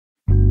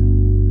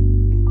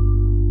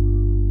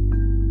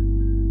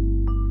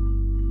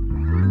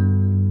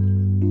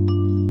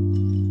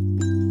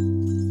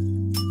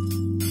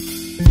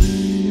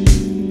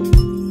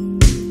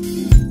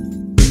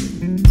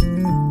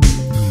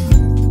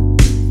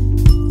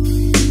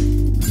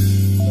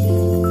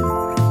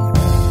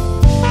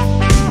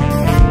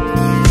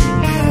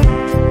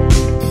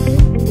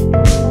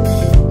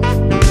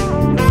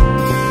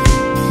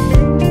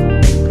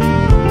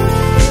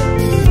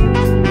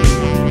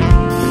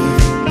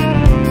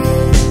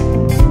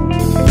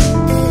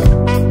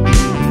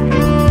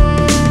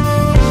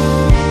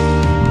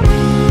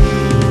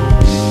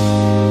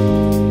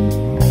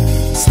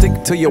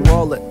to your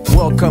wallet.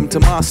 Welcome to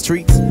my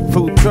streets.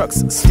 Food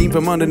trucks, steam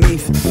from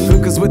underneath.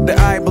 Hookers with the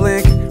eye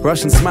blink,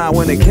 Russian smile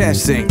when they cash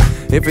sing.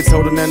 If it's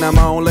holding, then I'm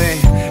only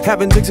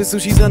having drinks and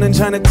sushi done in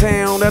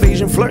Chinatown. That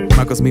Asian flirt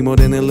might cost me more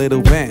than a little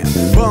van.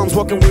 Bums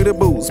walking with the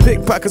booze,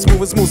 pickpockets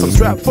moving smooth. I'm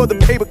strapped for the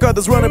paper,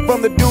 others running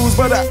from the dudes.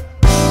 But I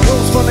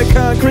rose from the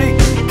concrete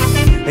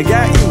and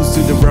got used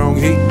to the wrong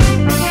heat.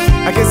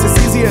 I guess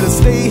it's easier to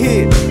stay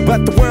here,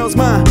 but the world's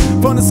mine.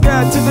 From the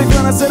sky to the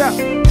ground, I said I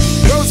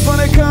rose from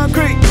the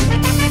concrete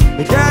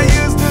and got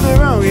used to the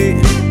wrong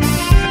heat.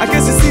 I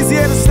guess it's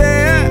easier to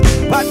stay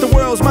here, but the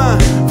world's mine.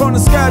 From the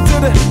sky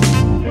to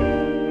the...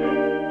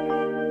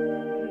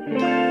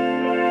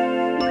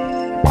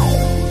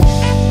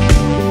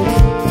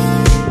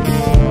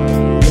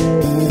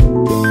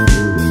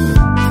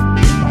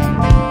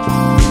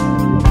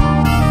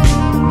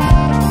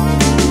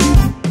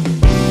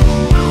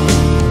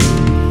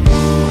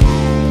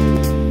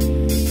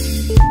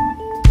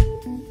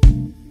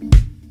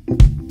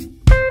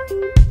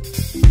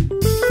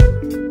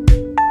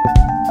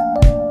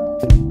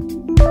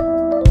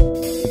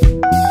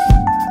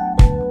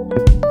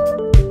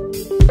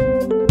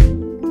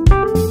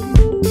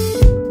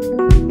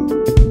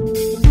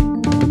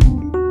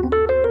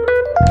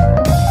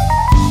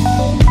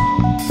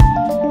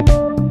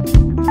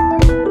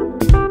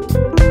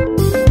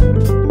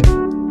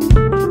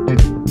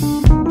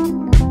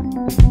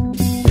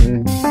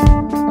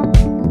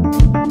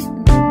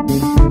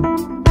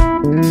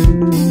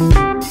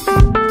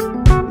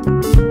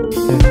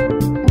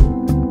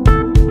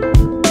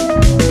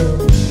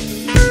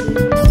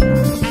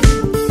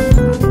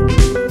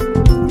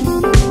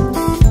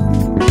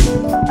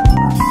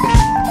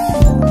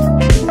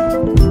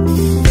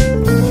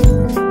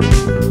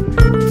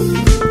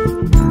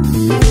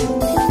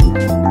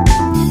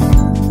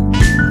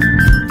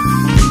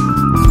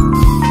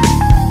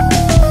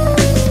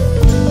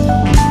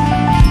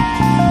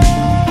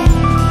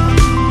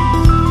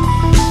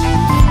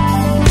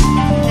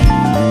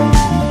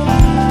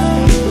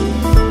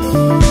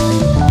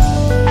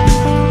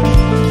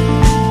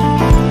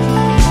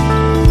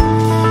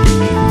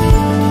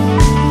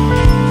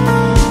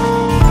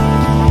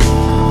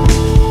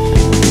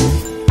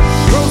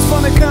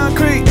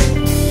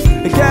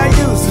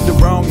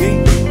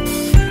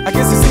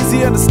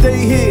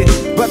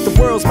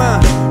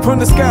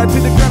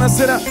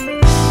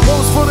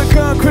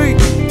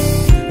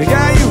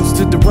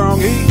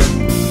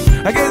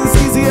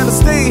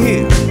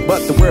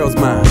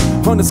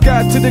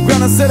 To the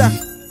ground, I said I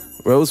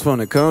rose from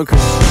the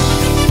concrete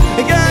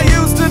and got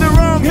used to the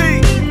wrong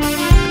heat.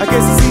 I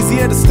guess it's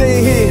easier to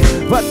stay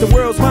here, but the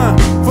world's mine.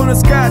 From the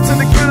sky to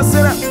the ground, I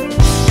said I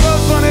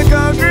rose from the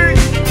concrete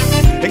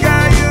and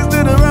got used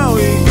to the wrong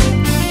heat.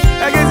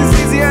 I guess it's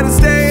easier to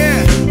stay